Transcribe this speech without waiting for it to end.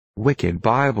Wicked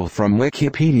Bible from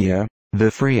Wikipedia, the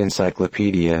free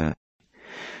encyclopedia.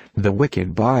 The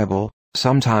Wicked Bible,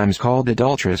 sometimes called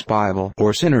Adulterous Bible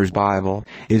or Sinner's Bible,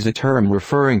 is a term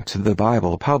referring to the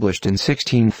Bible published in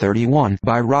 1631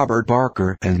 by Robert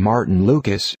Barker and Martin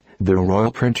Lucas, the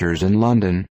royal printers in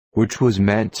London, which was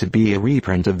meant to be a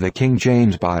reprint of the King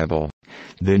James Bible.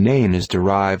 The name is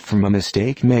derived from a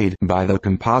mistake made by the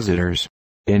compositors.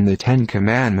 In the Ten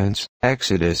Commandments,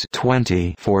 Exodus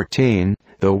 20:14,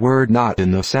 the word "not" in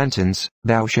the sentence,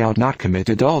 "Thou shalt not commit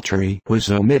adultery,"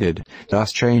 was omitted,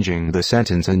 thus changing the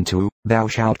sentence into, "Thou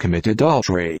shalt commit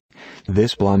adultery."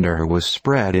 This blunder was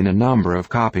spread in a number of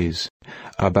copies.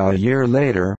 About a year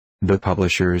later, the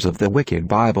publishers of the Wicked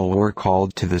Bible were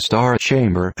called to the Star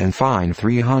Chamber and fined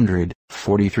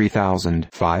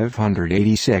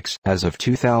 $343,586 as of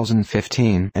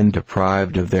 2015 and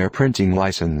deprived of their printing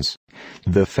license.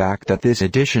 The fact that this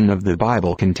edition of the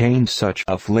Bible contained such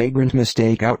a flagrant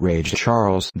mistake outraged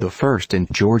Charles I and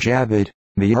George Abbot,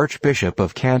 the Archbishop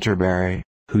of Canterbury,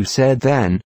 who said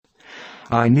then,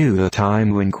 "I knew the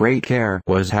time when great care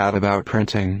was had about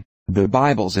printing the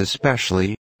Bibles,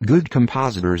 especially good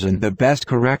compositors and the best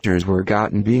correctors were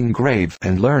gotten, being grave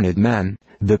and learned men,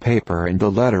 the paper and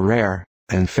the letter rare,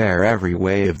 and faire every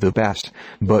way of the best,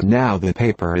 but now the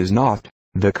paper is nought,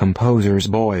 the composers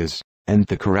boys, and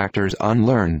the correctors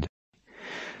unlearned."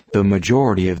 The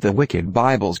majority of the Wicked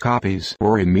Bible's copies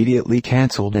were immediately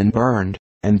cancelled and burned,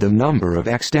 and the number of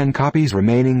extant copies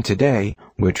remaining today,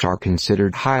 which are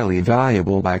considered highly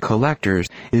valuable by collectors,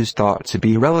 is thought to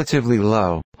be relatively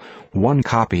low. One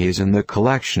copy is in the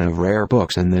collection of rare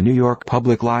books in the New York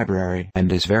Public Library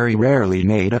and is very rarely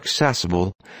made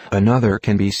accessible. Another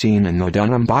can be seen in the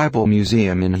Dunham Bible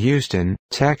Museum in Houston,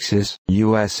 Texas,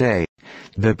 USA.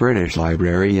 The British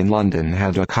Library in London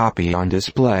had a copy on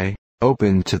display,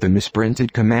 open to the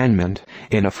misprinted commandment,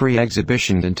 in a free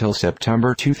exhibition until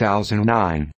September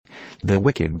 2009. The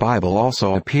Wicked Bible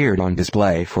also appeared on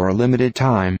display for a limited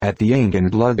time at the Ink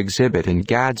and Blood exhibit in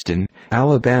Gadsden,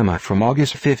 Alabama from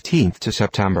August 15 to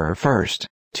September 1,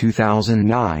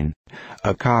 2009.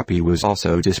 A copy was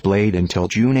also displayed until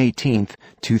June 18,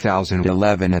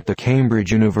 2011 at the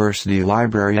Cambridge University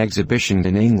Library exhibition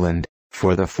in England,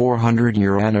 for the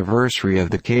 400-year anniversary of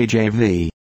the KJV.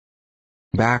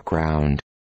 Background.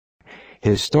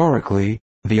 Historically,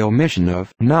 the omission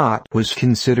of "not" was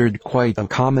considered quite a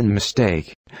common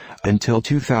mistake. Until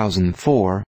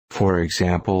 2004, for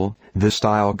example, the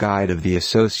Style Guide of the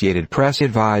Associated Press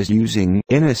advised using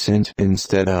 "innocent"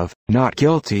 instead of "not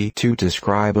guilty" to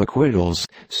describe acquittals,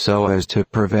 so as to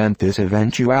prevent this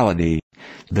eventuality.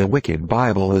 The Wicked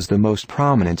Bible is the most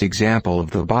prominent example of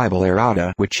the Bible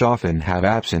errata, which often have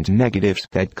absent negatives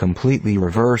that completely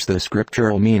reverse the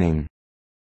scriptural meaning.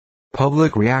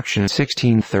 Public reaction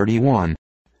 1631.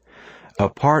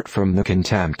 Apart from the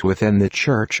contempt within the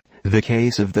Church, the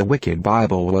case of the Wicked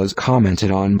Bible was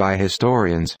commented on by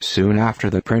historians soon after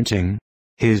the printing.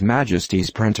 His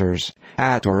Majesty's printers,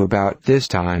 at or about this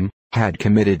time, had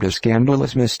committed a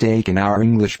scandalous mistake in our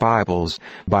English Bibles,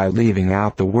 by leaving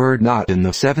out the word "not" in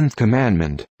the seventh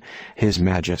commandment. His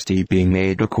Majesty being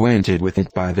made acquainted with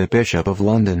it by the Bishop of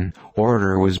London,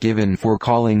 order was given for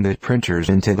calling the printers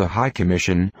into the High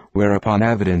Commission, whereupon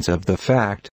evidence of the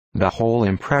fact, the whole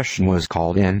impression was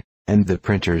called in, and the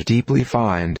printers deeply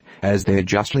fined, as they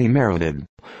justly merited.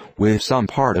 With some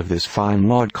part of this fine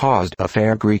laud caused a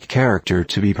fair Greek character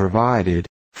to be provided,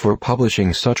 for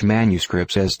publishing such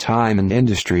manuscripts as time and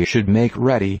industry should make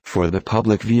ready for the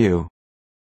public view.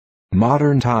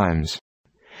 Modern times.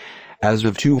 As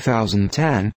of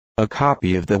 2010, a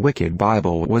copy of the Wicked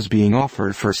Bible was being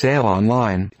offered for sale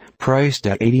online, priced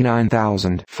at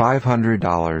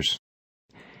 $89,500.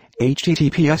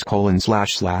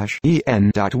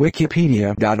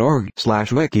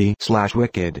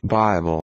 https://en.wikipedia.org/wiki/wicked Bible